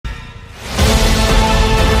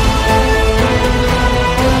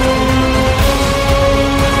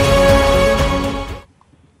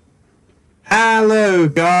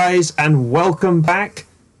guys, and welcome back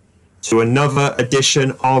to another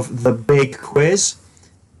edition of The Big Quiz.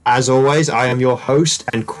 As always, I am your host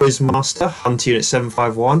and quizmaster, Hunt Unit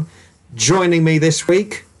 751. Joining me this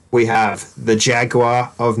week, we have the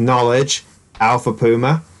Jaguar of Knowledge,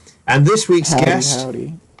 AlfaPuma. And this week's guest,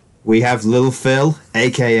 we have Lil Phil,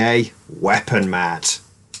 a.k.a. weaponmatt.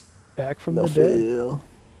 Back from the dead.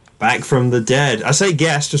 Back from the dead. I say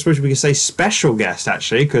guest, I suppose we could say special guest,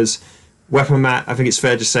 actually, because weaponmatt, I think it's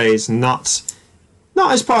fair to say, is not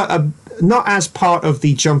as part of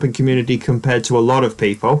the jumping community compared to a lot of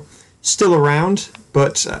people. Still around,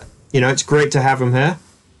 but it's great to have him here.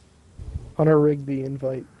 Hunter rigged the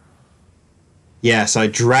invite. Yes, I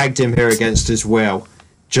dragged him here against his will,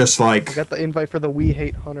 just like I got the invite for the We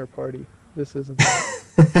Hate Hunter party. This isn't.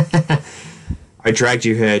 I dragged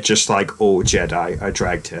you here just like all Jedi. I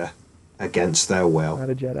dragged here against their will. Not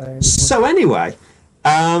a Jedi anymore. So anyway,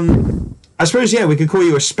 I suppose, we could call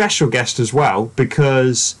you a special guest as well,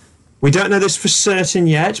 because we don't know this for certain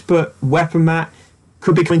yet, but weaponmatt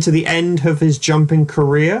could be coming to the end of his jumping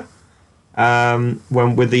career,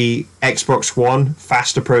 when with the Xbox One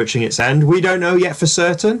fast approaching its end. We don't know yet for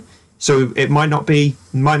certain, so it might not be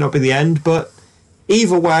the end, but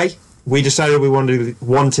either way, we decided we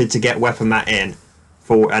wanted to get weaponmatt in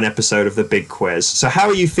for an episode of the Big Quiz. So how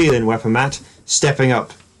are you feeling, weaponmatt, stepping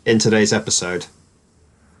up in today's episode?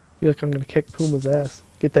 I feel like I'm going to kick Puma's ass.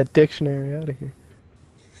 Get that dictionary out of here.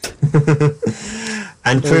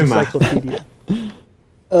 And Puma.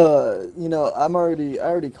 I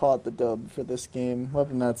already caught the dub for this game.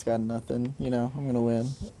 weaponmatt's got nothing. I'm going to win.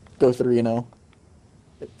 Go 3-0.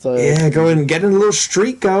 Getting a little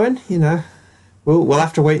streak going, We'll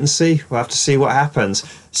have to wait and see. We'll have to see what happens.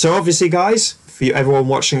 So obviously, guys, for everyone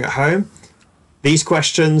watching at home, these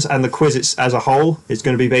questions and the quiz as a whole is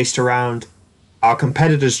going to be based around our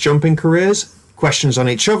competitors' jumping careers, questions on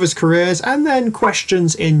each other's careers, and then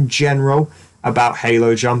questions in general about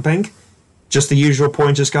Halo jumping. Just the usual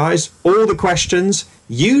pointers, guys. All the questions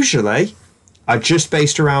usually are just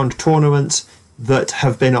based around tournaments that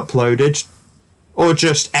have been uploaded or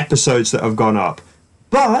just episodes that have gone up.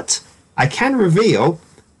 But I can reveal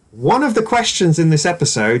one of the questions in this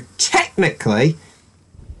episode technically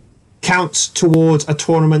counts towards a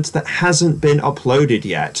tournament that hasn't been uploaded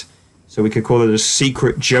yet. So we could call it a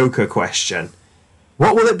secret Joker question.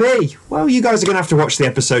 What will it be? Well, you guys are going to have to watch the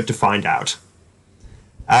episode to find out.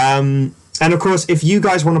 And of course, if you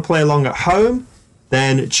guys want to play along at home,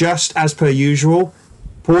 then just as per usual,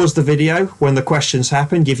 pause the video when the questions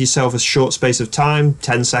happen. Give yourself a short space of time,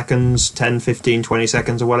 10 seconds, 10, 15, 20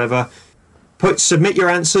 seconds or whatever. Submit your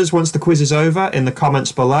answers once the quiz is over in the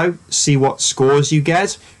comments below. See what scores you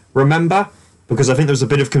get. Remember, because I think there was a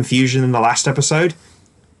bit of confusion in the last episode,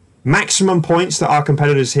 maximum points that our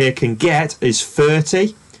competitors here can get is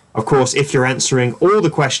 30. Of course, if you're answering all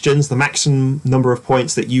the questions, the maximum number of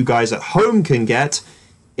points that you guys at home can get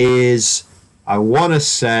is, I want to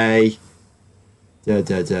say,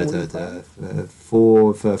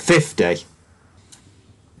 for 50.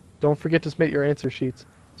 Don't forget to submit your answer sheets.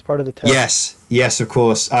 It's part of the test. Yes, of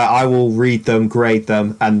course. I will read them, grade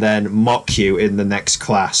them, and then mock you in the next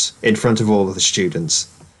class in front of all of the students,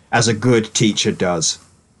 as a good teacher does.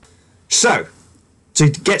 So, to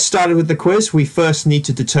get started with the quiz, we first need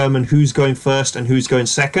to determine who's going first and who's going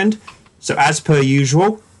second. So, as per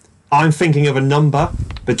usual, I'm thinking of a number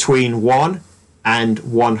between 1 and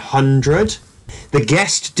 100. The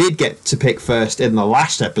guest did get to pick first in the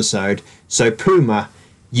last episode, so Puma,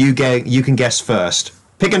 you can guess first.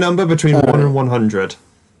 Pick a number between 1 and 100.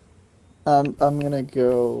 I'm going to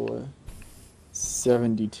go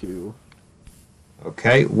 72.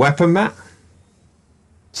 Okay, weaponmatt?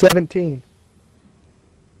 17.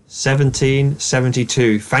 17,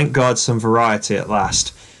 72. Thank God, some variety at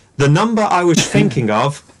last. The number I was thinking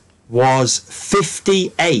of was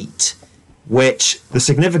 58, which the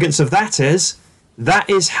significance of that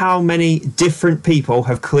is how many different people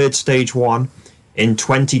have cleared stage 1 in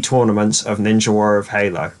 20 tournaments of Ninja War of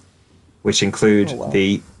Halo, which include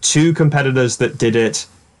the 2 competitors that did it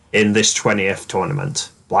in this 20th tournament,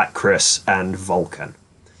 Black Chris and Vulcan.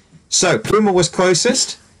 So Puma was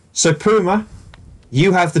closest. So Puma,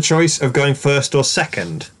 you have the choice of going first or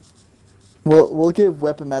second. We'll give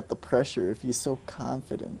weaponmatt the pressure if he's so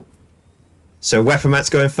confident. So weaponmatt's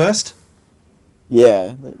going first?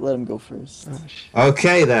 Yeah, let him go first.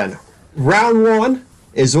 Okay then. Round 1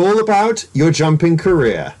 is all about your jumping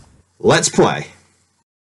career. Let's play.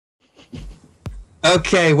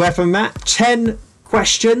 Okay, weaponmatt, 10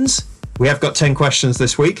 questions. We have got 10 questions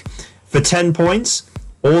this week for 10 points,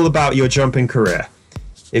 all about your jumping career.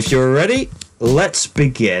 If you're ready, let's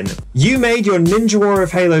begin. You made your Ninja War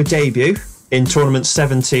of Halo debut in Tournament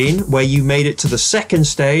 17, where you made it to the second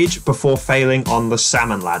stage before failing on the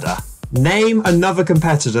Salmon Ladder. Name another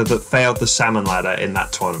competitor that failed the Salmon Ladder in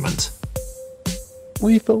that tournament.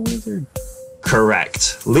 Lethal Lizard.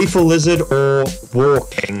 Correct. Lethal Lizard or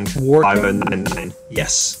Walking 5099.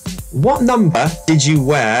 Yes. What number did you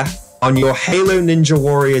wear on your Halo Ninja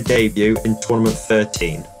Warrior debut in Tournament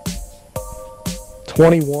 13?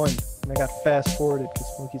 21. And I got fast forwarded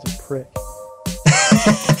because Smokey's a prick.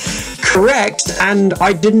 Correct, and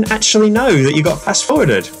I didn't actually know that you got fast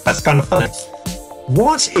forwarded. That's kind of funny.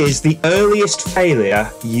 What is the earliest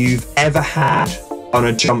failure you've ever had on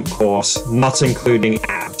a jump course, not including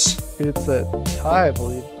abs? It's a tie, I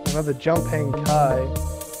believe. I know the jump hang tie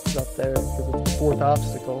is up there because it's the fourth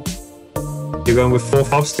obstacle. You're going with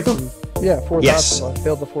fourth obstacle? Yeah, fourth Yes. obstacle. I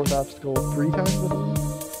failed the fourth obstacle 3 times, I believe.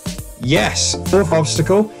 Yes, fourth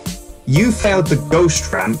obstacle. You failed the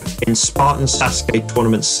ghost ramp in Spartan Sasuke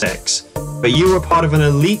Tournament 6, but you were part of an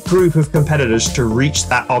elite group of competitors to reach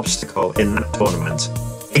that obstacle in that tournament.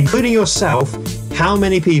 Including yourself, how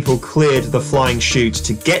many people cleared the flying chute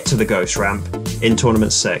to get to the ghost ramp in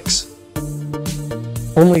Tournament 6?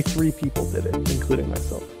 Only 3 people did it, including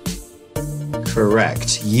myself.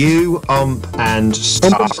 Correct. You, and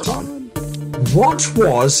Starton. What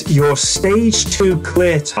was your Stage 2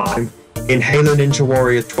 clear time in Halo Ninja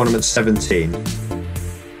Warrior Tournament 17?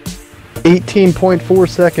 18.4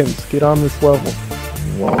 seconds. Get on this level.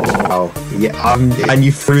 Wow. Yeah, and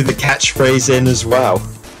you threw the catchphrase in as well.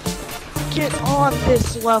 Get on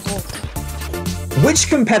this level. Which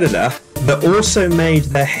competitor that also made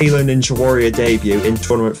their Halo Ninja Warrior debut in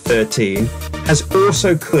Tournament 13 has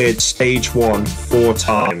also cleared Stage 1 4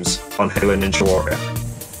 times on Halo Ninja Warrior?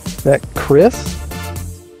 That Chris?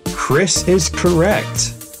 Chris is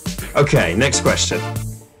correct. Okay, next question.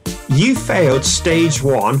 You failed Stage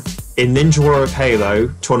 1 in Ninja War of Halo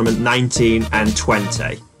Tournament 19 and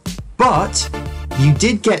 20, but you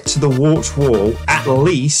did get to the warped wall at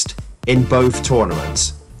least in both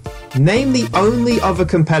tournaments. Name the only other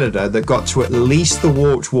competitor that got to at least the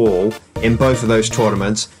warped wall in both of those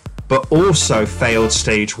tournaments, but also failed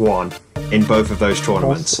Stage 1 in both of those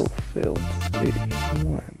tournaments. Also failed Stage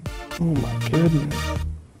 1. Oh my goodness.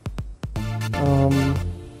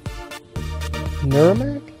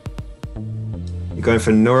 Nurmak? You're going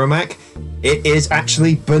for Nuramak? It is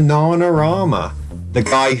actually Bananarama, the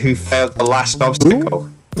guy who failed the last obstacle.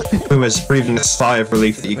 Who was breathing a sigh of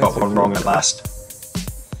relief that you got one wrong at last.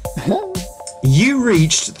 You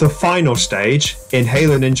reached the final stage in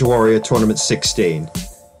Halo Ninja Warrior Tournament 16.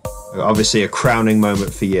 Obviously a crowning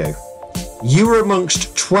moment for you. You were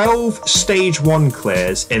amongst 12 Stage 1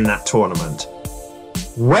 clears in that tournament.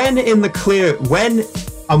 When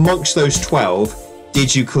amongst those 12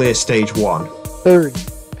 did you clear Stage 1? 3rd.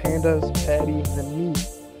 Pandas, Patty, and me.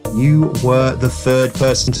 You were the 3rd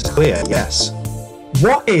person to clear, yes.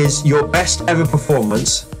 What is your best ever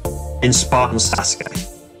performance in Spartan Sasuke?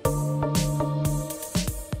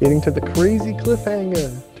 Getting to the crazy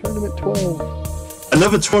cliffhanger. Tournament 12.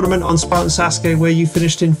 Another tournament on Spartan Sasuke where you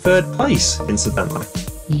finished in 3rd place, incidentally.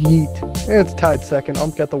 Yeet. It's tied 2nd.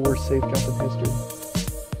 Ump got the worst safe jump in history.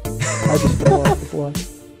 I just fell off the block.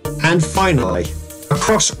 And finally,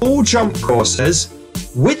 across all jump courses,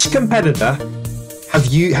 which competitor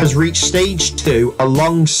has reached Stage 2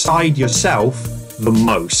 alongside yourself the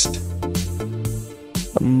most?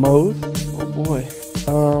 The most? Oh boy.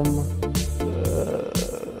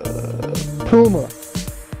 Puma.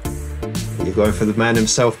 You're going for the man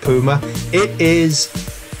himself, Puma. It is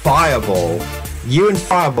Fireball. You and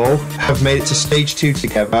Fireball have made it to Stage 2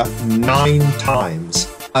 together 9 times.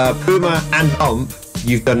 Puma and Ump,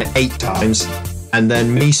 you've done it 8 times. And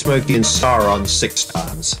then me, Smokey, and Sauron 6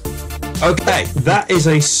 times. Okay, that is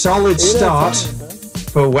a solid start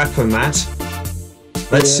for weaponmatt.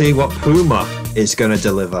 Let's see what Puma is going to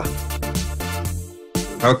deliver.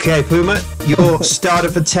 Okay, Puma, you're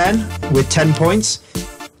started for 10 with 10 points.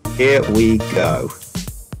 Here we go.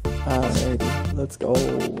 Alrighty, let's go.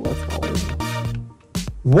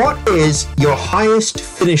 What is your highest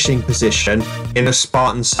finishing position in a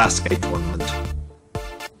Spartan Sasuke tournament?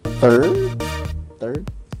 3rd?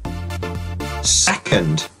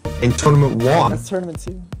 2nd in Tournament 1. That's Tournament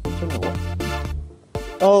 2. Tournament 1.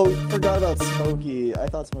 Oh, forgot about Smokey. I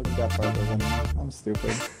thought Smokey got part of them. I'm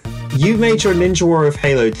stupid. You made your Ninja War of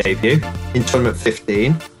Halo debut in Tournament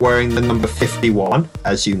 15, wearing the number 51,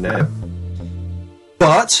 as you know.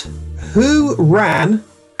 But who ran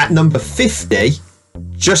at number 50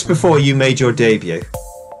 just before you made your debut?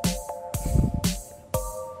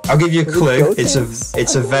 I'll give you a clue. It's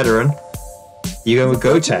a veteran. You go with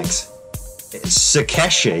Gotenks. It's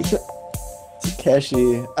Sakeshi.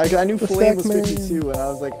 Takeshi. I knew Flame was Sackman. 52, and I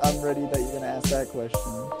was like, I'm ready that you're gonna ask that question.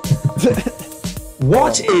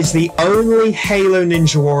 What is the only Halo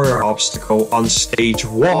Ninja Warrior obstacle on stage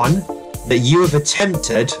 1 that you have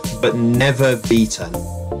attempted but never beaten?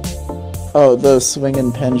 Oh, the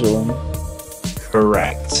swinging pendulum.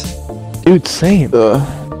 Correct. Dude, same.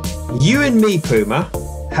 You and me, Puma,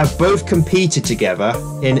 have both competed together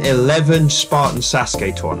in 11 Spartan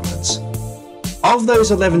Sasuke tournaments. Of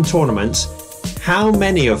those 11 tournaments, how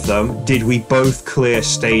many of them did we both clear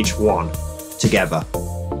stage 1 together?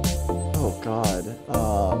 Oh god.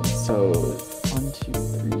 So 1, 2,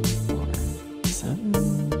 3, 4,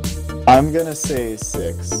 7. I'm gonna say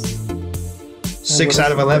 6. 6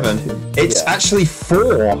 out of 11. It's actually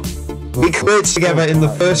 4. We cleared together in the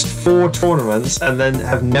first 4 tournaments and then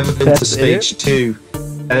have never been to stage 2.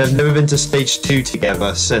 And have never been to stage 2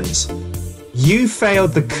 together since. You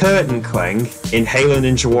failed the curtain cling in Halo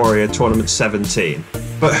Ninja Warrior Tournament 17.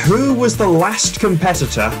 But who was the last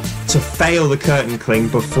competitor to fail the curtain cling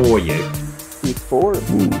before you? Before.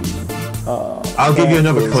 I'll give you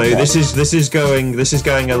another clue. This is going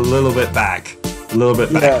a little bit back. A little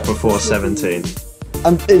bit back before 17.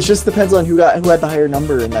 It just depends on who had the higher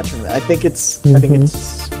number in that tournament. I think it's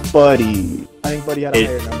Buddy. I think Buddy had a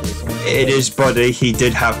higher number. It is Buddy. He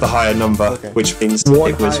did have the higher number, which means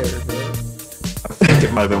one it was. higher. Right? I think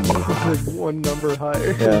it might have been 1 higher. Like one number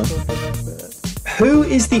higher. Yeah. Who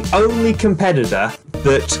is the only competitor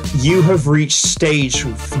that you have reached stage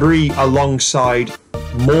 3 alongside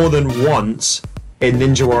more than once in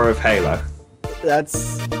Ninja Warrior of Halo?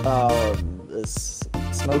 That's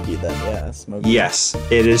Smokey then, yeah, Smokey. Yes,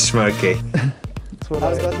 it is Smokey. I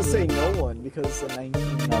was about to say no one because the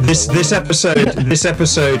 19. This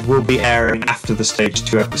episode will be airing after the stage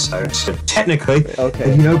 2 episode. So technically,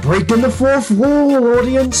 okay. Breaking the fourth wall,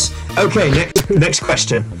 audience. Okay, next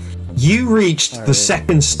question. You reached the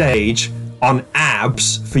second stage on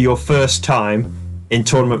abs for your first time in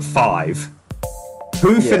tournament 5.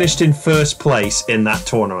 Who finished in first place in that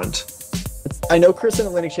tournament? I know Chris and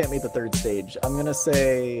Atlantic Champ made the 3rd stage. I'm gonna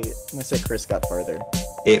say Chris got farther.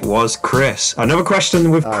 It was Chris. Another question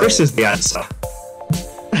with Chris as the answer.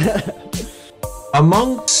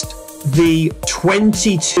 Amongst the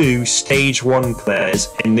 22 stage 1 players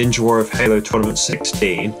in Ninja Warrior of Halo Tournament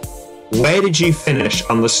 16, where did you finish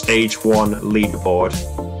on the stage 1 leaderboard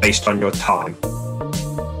based on your time?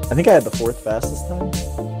 I think I had the 4th fastest time.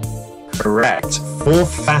 Correct.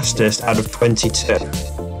 4th fastest out of 22.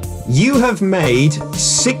 You have made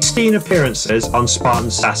 16 appearances on Spartan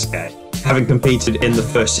Sasuke, having competed in the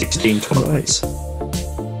first 16 tournaments.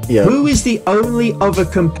 Yeah. Who is the only other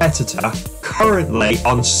competitor currently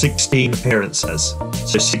on 16 appearances?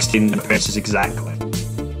 So 16 appearances exactly.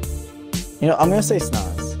 I'm gonna say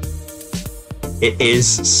Snoz. It is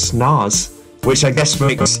Snoz, which I guess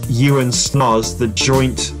makes you and Snoz the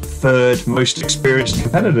joint 3rd most experienced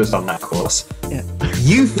competitors on that course. Yeah.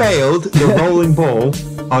 You failed the rolling ball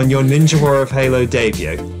on your Ninja Warrior of Halo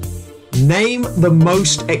debut. Name the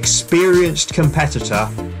most experienced competitor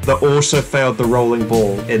that also failed the rolling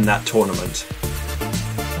ball in that tournament.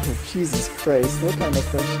 Oh, Jesus Christ, what kind of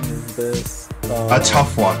question is this? A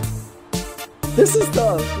tough one. This is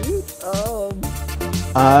tough, dude.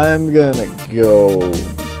 I'm gonna go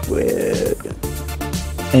with...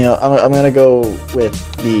 I'm gonna go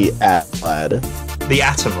with the lad. The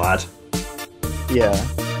Atom Lad. Yeah.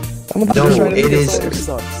 No, it is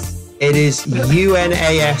Sucks.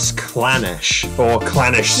 UNAS Clanish, or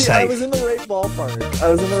Clanish See, Safe. I was in the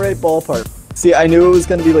right ballpark. See, I knew it was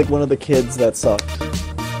gonna be like one of the kids that sucked.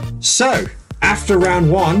 So, after round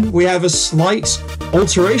 1, we have a slight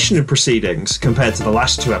alteration in proceedings compared to the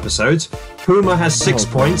last 2 episodes. Puma has 6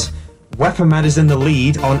 points, weaponmatt is in the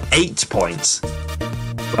lead on 8 points.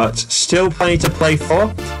 But still plenty to play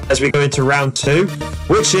for as we go into round 2,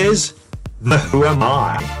 which is the Who Am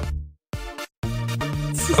I?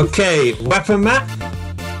 Okay, weaponmatt,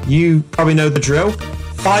 you probably know the drill.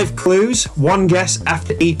 5 clues, 1 guess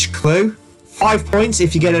after each clue. 5 points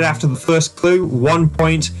if you get it after the first clue, 1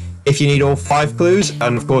 point if you need all 5 clues,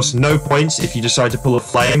 and of course no points if you decide to pull a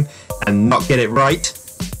flame and not get it right.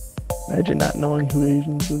 Imagine not knowing who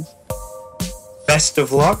Asians is. Best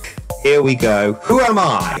of luck, here we go. Who am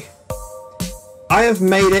I? I have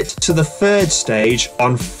made it to the 3rd stage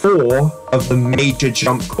on 4 of the major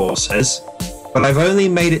jump courses, but I've only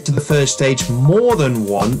made it to the 3rd stage more than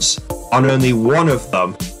once on only 1 of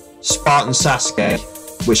them, Spartan Sasuke,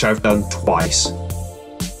 which I've done twice.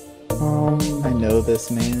 I know this,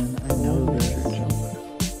 man. I know this.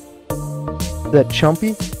 Is that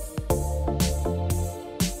Chumpy?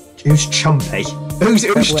 Who's Chumpy? Who's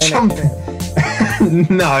Chumpy?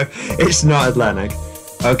 No, it's not Atlantic.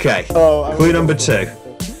 Okay. Clue number 2.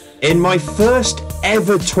 In my first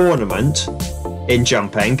ever tournament in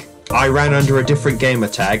jumping, I ran under a different gamer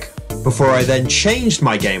tag before I then changed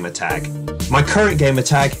my gamer tag. My current gamer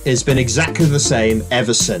tag has been exactly the same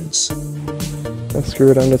ever since.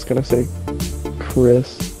 Screw it, I'm just gonna say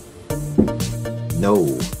Chris.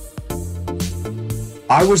 No.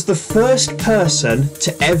 I was the first person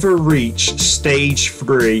to ever reach stage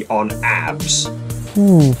 3 on abs.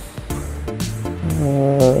 I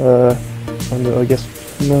guess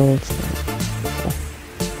no. It's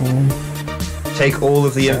not. Take all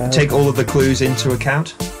of the clues into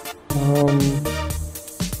account.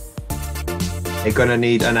 You're gonna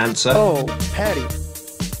need an answer. Oh, Patty.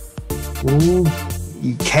 Ooh,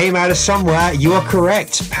 you came out of somewhere. You are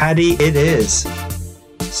correct, Paddy. It is.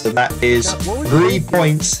 So that is 3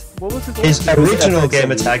 points. What was His original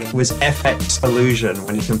gamer tag was FX Illusion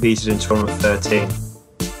when he competed in Tournament 13.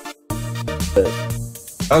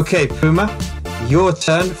 Okay, Puma, your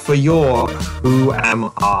turn for your Who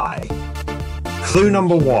Am I? Clue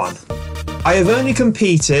number 1. I have only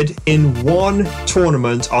competed in one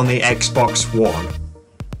tournament on the Xbox One.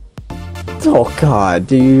 Oh god,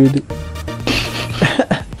 dude.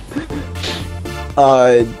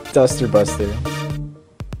 Duster Buster.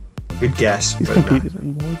 Good guess. He's but competed no.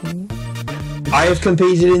 in more than one. I have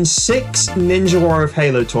competed in 6 Ninja War of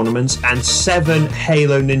Halo tournaments and 7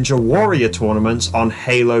 Halo Ninja Warrior tournaments on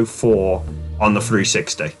Halo 4 on the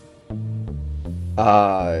 360.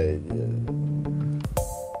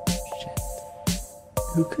 Shit.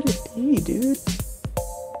 Who could it be, dude?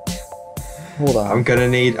 Hold on. I'm gonna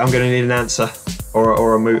need an answer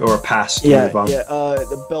or a pass to Yeah, move on. yeah.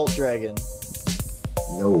 The Belt Dragon.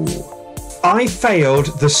 No. I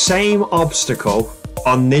failed the same obstacle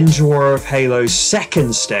on Ninja War of Halo's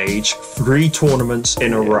second stage 3 tournaments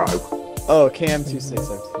in a row. Oh, Cam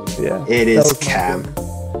 26x2. Yeah. It that is was my Cam. favorite.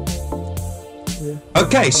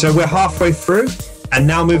 Okay, so we're halfway through, and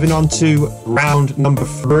now moving on to round number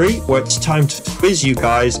 3, where it's time to quiz you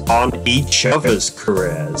guys on each other's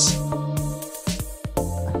careers.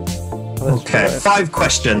 Okay, 5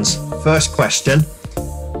 questions. First question.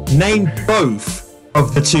 Name both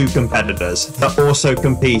of the 2 competitors that also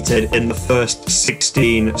competed in the first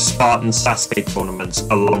 16 Spartan Sasuke tournaments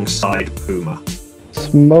alongside Puma.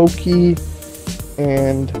 Smokey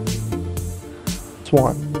and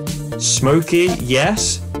Swan. Smokey,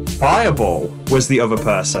 yes. Fireball was the other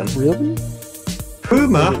person. Really?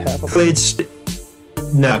 Puma Did it have a cleared...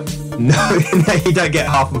 No, no, you don't get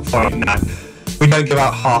half a point, no. We don't give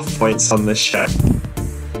out half points on this show.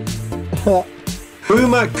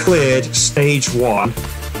 Puma cleared stage 1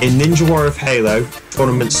 in Ninja War of Halo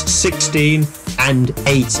tournaments 16 and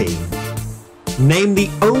 18. Name the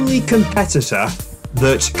only competitor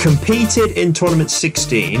that competed in tournament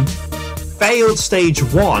 16, failed stage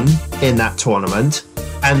 1 in that tournament,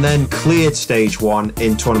 and then cleared stage 1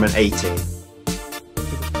 in tournament 18. Is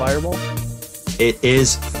it Fireball? It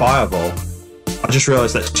is Fireball. I just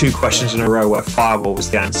realised that's 2 questions in a row where Fireball was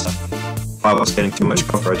the answer. Fireball's getting too much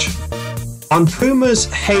coverage. On Puma's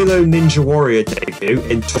Halo Ninja Warrior debut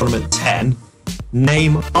in Tournament 10,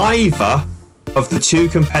 name either of the 2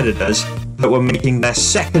 competitors that were making their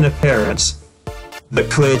second appearance that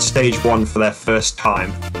cleared stage 1 for their first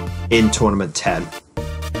time in Tournament 10.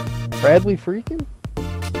 Bradley Freakin'?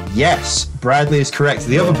 Yes, Bradley is correct.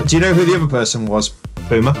 The other, do you know who the other person was,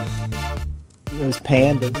 Puma? It was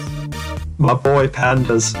Pandas. My boy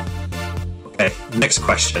Pandas. Okay, next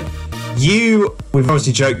question. We've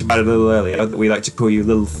obviously joked about it a little earlier that we like to call you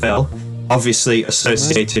Lil Phil, obviously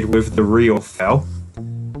associated with the real Phil.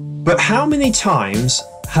 But how many times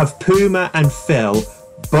have Puma and Phil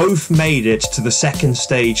both made it to the second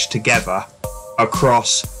stage together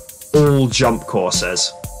across all jump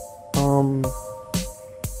courses? So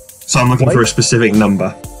I'm looking for a specific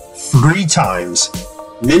number. 3 times.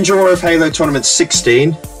 Ninja War of Halo Tournament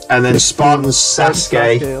 16, and then Spartan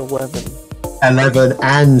Sasuke 11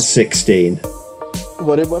 and 16.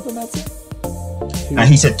 What did Weapon say?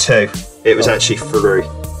 He said 2. It was actually 3.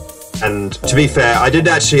 And to be fair,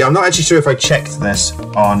 I'm not actually sure if I checked this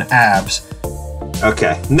on abs.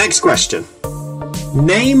 Okay, next question.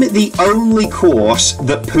 Name the only course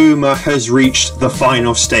that Puma has reached the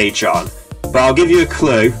final stage on. But I'll give you a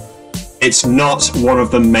clue. It's not one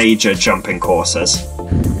of the major jumping courses.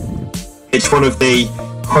 It's one of the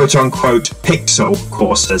quote-unquote pixel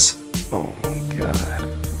courses. Oh my god.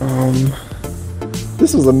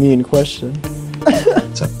 This was a mean question.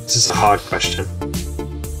 So this is a hard question.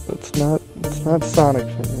 It's not Sonic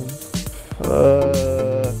fans.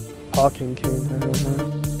 Hawking King, I don't know.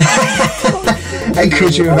 And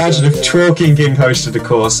could you imagine if Twerking King hosted a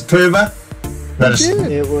course? Puma? Let us...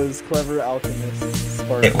 It was Clever Alchemist.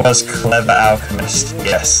 Spartan. It was Clever Alchemist,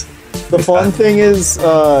 yes. The fun thing is,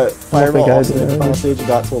 Fireball guys also in the know. final stage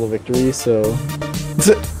got total victory, so...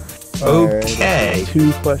 Okay.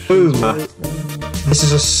 2 questions. Puma. right? This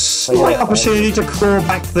is a slight opportunity to claw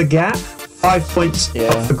back the gap. 5 points Yeah.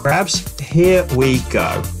 up for grabs. Here we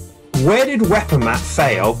go. Where did weaponmatt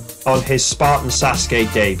fail on his Spartan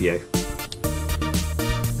Sasuke debut?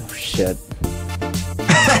 Oh, shit.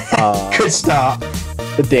 Good start.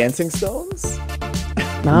 The Dancing Stones?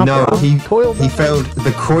 Nah, No, bro. he Coil failed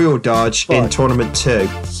the coil dodge in Fuck. Tournament 2.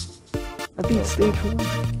 I beat stage 1.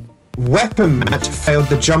 weaponmatt failed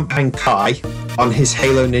the jump and kai on his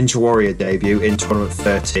Halo Ninja Warrior debut in Tournament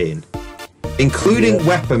 13. Including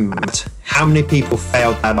weaponmatt, how many people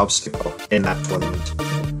failed that obstacle in that tournament?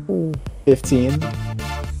 15.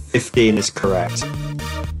 15 is correct.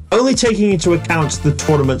 Only taking into account the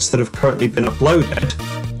tournaments that have currently been uploaded,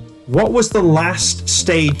 what was the last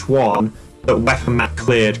stage 1 that weaponmatt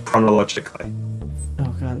cleared chronologically?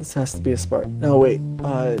 Oh god, this has to be a Spartan. No, wait.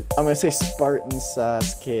 I'm gonna say Spartan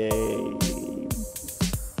Sasuke...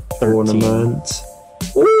 13. Tournament.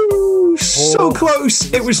 Ooh, so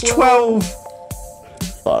close! It was 12!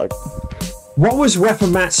 Fuck. What was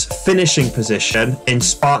weaponmatt's finishing position in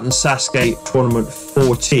Spartan Sasuke Tournament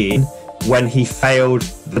 14 when he failed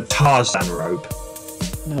the Tarzan rope?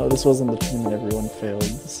 No, this wasn't the tournament everyone failed,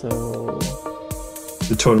 so...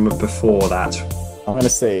 The tournament before that. I'm gonna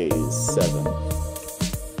say 7.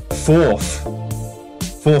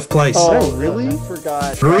 Fourth place. Oh, really? I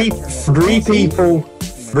forgot. Three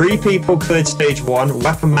people cleared stage 1.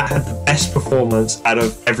 weaponmatt had the best performance out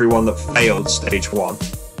of everyone that failed stage 1.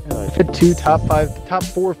 I've had 2 top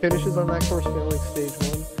 4 finishes on that course failing stage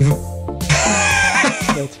 1.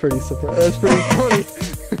 That's pretty surprising. That's pretty funny.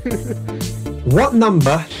 What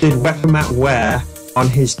number did weaponmatt wear on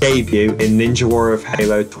his debut in Ninja Warrior of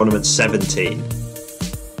Halo Tournament 17?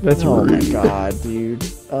 That's Oh my rude. god, dude.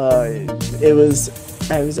 It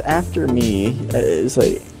was after me. It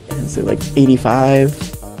was like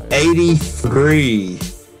 85. 83.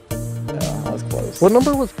 I was close. What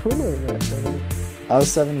number was Puma in that tournament? I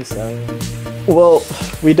was 77. Well,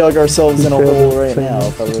 we dug ourselves in a hole right now,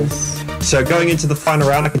 fellas. So going into the final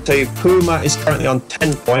round, I can tell you Puma is currently on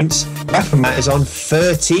 10 points. weaponmatt is on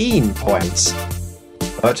 13 points.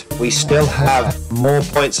 But we still have more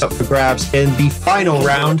points up for grabs in the final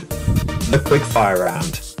round, the quickfire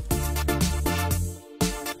round.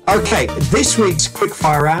 Okay, this week's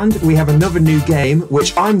quickfire round, we have another new game,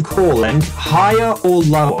 which I'm calling Higher or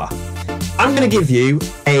Lower. I'm going to give you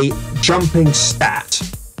a jumping stat,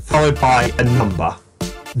 followed by a number.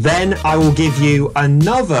 Then I will give you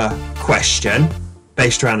another question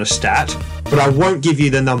based around a stat, but I won't give you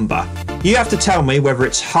the number. You have to tell me whether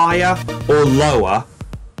it's higher or lower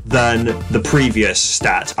than the previous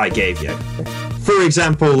stat I gave you. For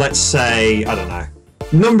example, let's say, I don't know,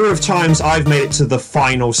 number of times I've made it to the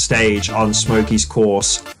final stage on Smokey's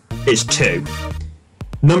course is 2.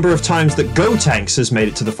 Number of times that Gotenks has made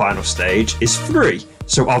it to the final stage is 3.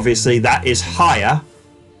 So obviously that is higher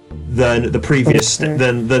than the previous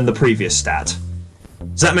than the previous stat.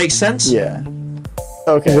 Does that make sense? Yeah.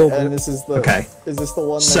 Okay, Will and do. this is the. Okay. Is this the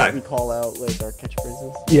one that So- we call out like our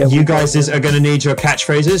catchphrases? Yeah, You we guys are going to need your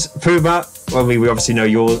catchphrases. Puma, well, we obviously know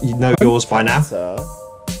yours by now. So,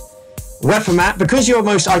 weaponmatt, because your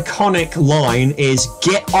most iconic line is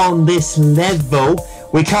 "Get on this level,"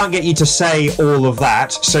 we can't get you to say all of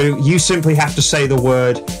that, so you simply have to say the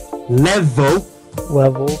word "level."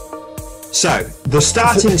 level. So the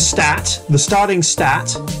starting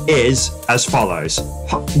stat is as follows: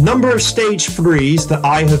 number of stage 3s that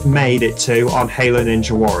I have made it to on Halo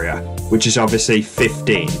Ninja Warrior, which is obviously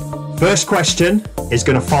 15. First question is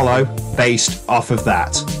going to follow based off of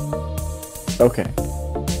that. okay.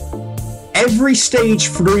 Every stage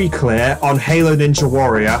 3 clear on Halo Ninja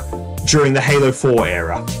Warrior during the Halo 4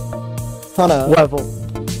 era. Hana, Level.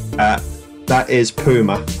 That is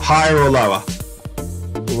Puma. Higher or lower?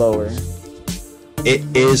 lower. It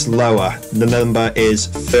is lower. The number is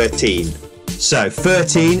 13. So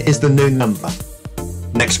 13 is the new number.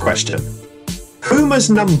 Next question. Puma's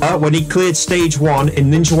number when he cleared stage 1 in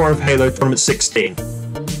Ninja Warrior of Halo Tournament 16.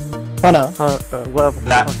 Hana, Level.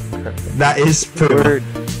 That is Puma. Word.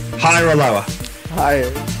 Higher or lower?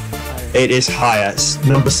 higher. It is higher. It's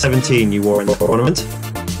number 17 you wore in the tournament.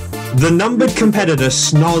 The numbered competitor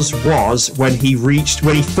Snoz was when he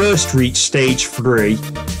first reached stage 3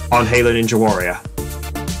 on Halo Ninja Warrior.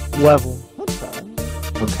 Level.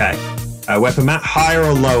 Okay. weaponmatt, higher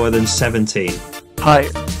or lower than 17? Higher.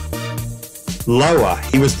 Lower.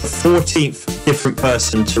 He was the 14th different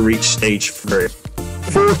person to reach stage 3.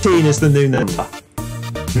 14 is the new number.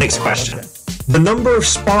 Next question. Okay. The number of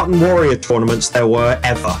Spartan Warrior tournaments there were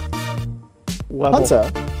ever. Level. Hunter.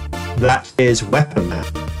 That is weaponmatt.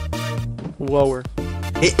 Lower.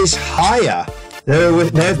 It is higher. There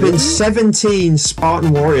have been 17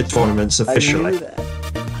 Spartan Warrior tournaments officially. I knew that.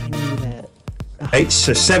 I knew that. Okay,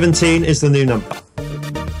 so 17 is the new number.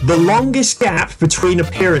 The longest gap between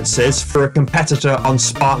appearances for a competitor on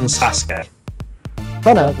Spartan Sasuke.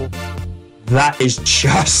 Hunter. That is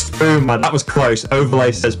just Puma. That was close.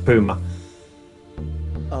 Overlay says Puma.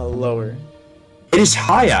 Lower. It is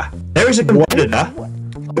higher. There is a competitor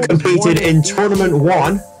who competed in Tournament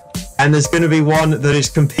 1, and there's going to be one that is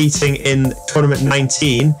competing in Tournament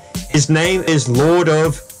 19. His name is Lord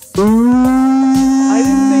of... I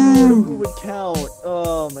didn't think Lord of Who would count.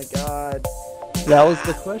 Oh my god. That was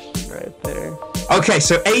the question right there. Okay,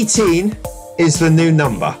 so 18 is the new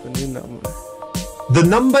number. The new number. The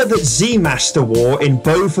number that Z-Master wore in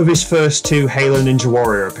both of his first 2 Halo Ninja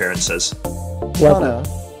Warrior appearances. Hunter.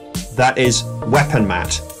 That is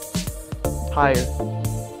weaponmatt. Higher.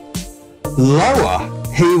 Lower.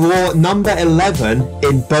 He wore number 11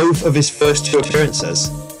 in both of his first 2 appearances,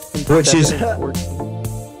 which is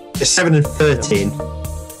 7 and 13.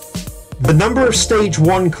 The number of stage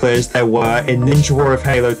 1 clears there were in Ninja War of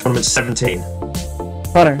Halo Tournament 17.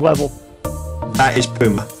 Hunter. Level. That is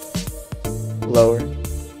Puma. Lower.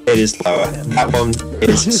 It is lower. That one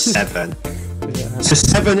is 7. Yeah. So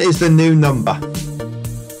 7 is the new number.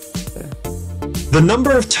 The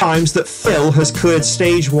number of times that Phil has cleared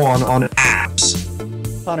stage 1 on abs.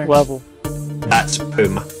 Hunter. Level. That's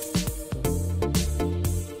Puma.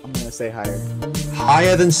 I'm gonna say higher.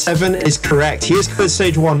 Higher than 7 is correct. He has cleared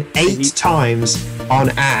stage 1 8 times on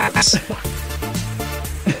abs.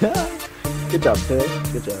 Good job, Phil.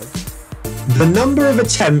 Good job. The number of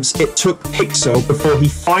attempts it took Pixel before he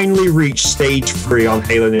finally reached stage 3 on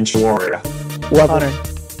Halo Ninja Warrior. Level. Hunter.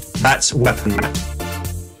 That's weaponmatt.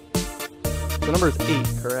 The number is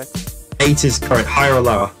 8, correct? 8 is correct. Higher or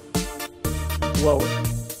lower? Lower.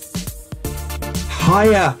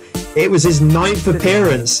 Higher. It was his 9th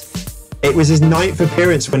appearance. It was his 9th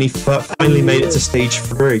appearance when he finally made it to stage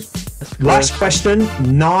 3. Last question.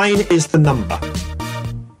 9 is the number.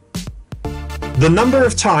 The number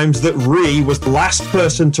of times that Ree was the last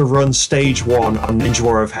person to run stage 1 on Ninja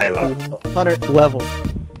War of Halo. Hunter. Level.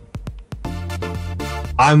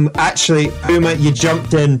 I'm actually, Puma, you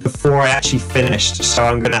jumped in before I actually finished, so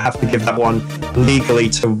I'm going to have to give that one legally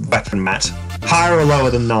to weaponmatt. Higher or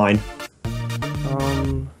lower than 9?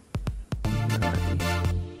 9.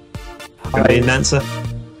 Gonna need an answer.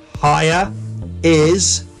 Higher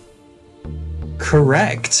is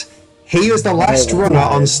correct. He was the last runner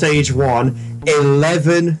on stage 1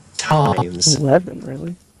 11 times. 11,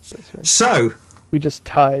 really? That's right. So, We just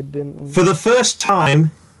tied, didn't we? for the first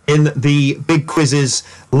time in the Big Quiz's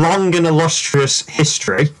long and illustrious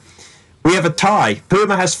history, we have a tie.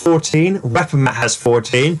 Puma has 14, weaponmatt has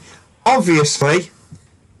 14. Obviously,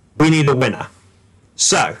 we need a winner.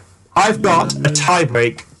 So, I've got a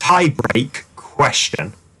tie-break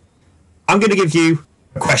question. I'm going to give you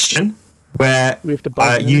a question where We have to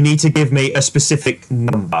buzz in. you need to give me a specific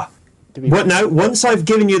number. Well, no, once I've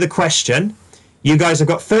given you the question, you guys have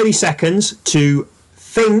got 30 seconds to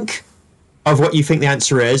think of what you think the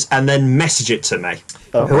answer is and then message it to me.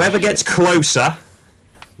 Oh. Whoever gets closer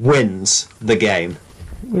wins the game.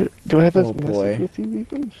 Do I have a Oh, boy. message with you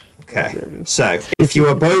even? Okay, There it is. so if you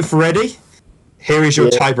are both ready, here is your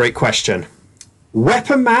tie-break question.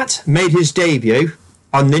 weaponmatt made his debut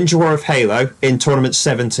on Ninja War of Halo in Tournament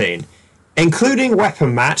 17. Including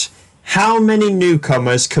weaponmatt, how many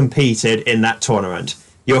newcomers competed in that tournament?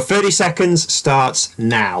 Your 30 seconds starts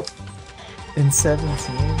now. In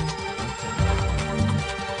 17.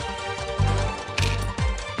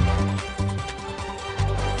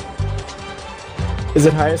 Is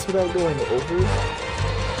it highest without going over?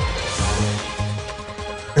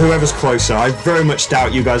 Whoever's closer, I very much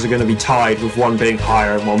doubt you guys are going to be tied with one being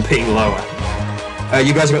higher and one being lower.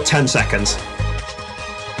 You guys have got 10 seconds.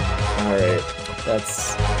 Alright.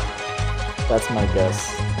 That's my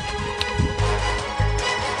guess.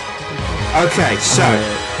 Okay, so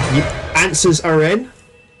answers are in.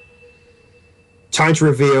 Time to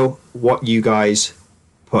reveal what you guys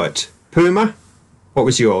put. Puma, what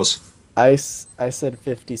was yours? I said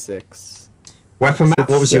 56. weaponmatt,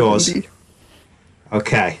 what was yours? 70.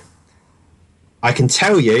 Okay. I can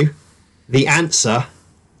tell you the answer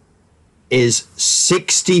is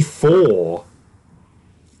 64.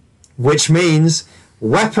 Which means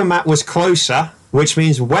weaponmatt was closer, which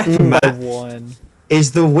means weaponmatt One.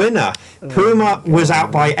 is the winner. Puma was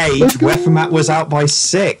out by 8. weaponmatt was out by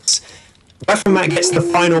 6. weaponmatt gets the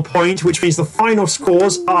final point, which means the final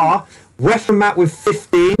scores are weaponmatt with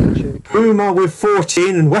 15, Puma with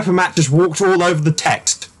 14, and weaponmatt just walked all over the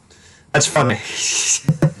text. That's funny.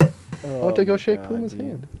 I'll have to go shake Puma's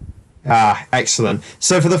hand. Ah, excellent.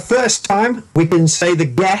 So for the first time, we can say the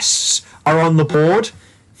guests are on the board.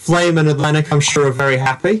 Flame and Atlantic, I'm sure, are very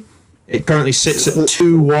happy. It currently sits at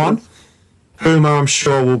 2-1. Puma, I'm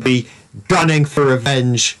sure, will be gunning for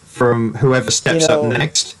revenge from whoever steps up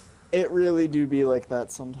next. It really do be like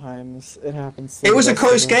that sometimes. It happens. It was a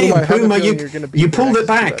close game. Puma, you pulled it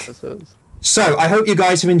back. So, I hope you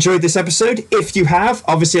guys have enjoyed this episode. If you have,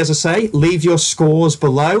 obviously, as I say, leave your scores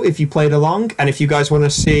below if you played along. And if you guys want to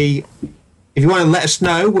see... If you want to let us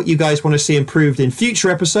know what you guys want to see improved in future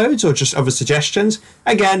episodes or just other suggestions,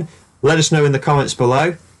 again, let us know in the comments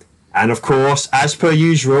below. And of course, as per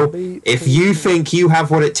usual, if you think you have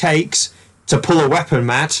what it takes to pull a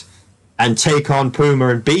weaponmatt and take on Puma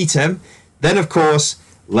and beat him, then of course,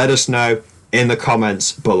 let us know in the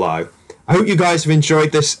comments below. I hope you guys have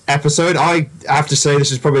enjoyed this episode. I have to say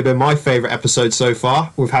this has probably been my favourite episode so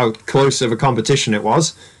far with how close of a competition it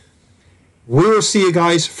was. We will see you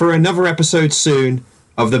guys for another episode soon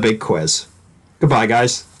of The Big Quiz. Goodbye,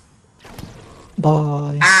 guys.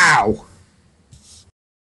 Bye. Ow!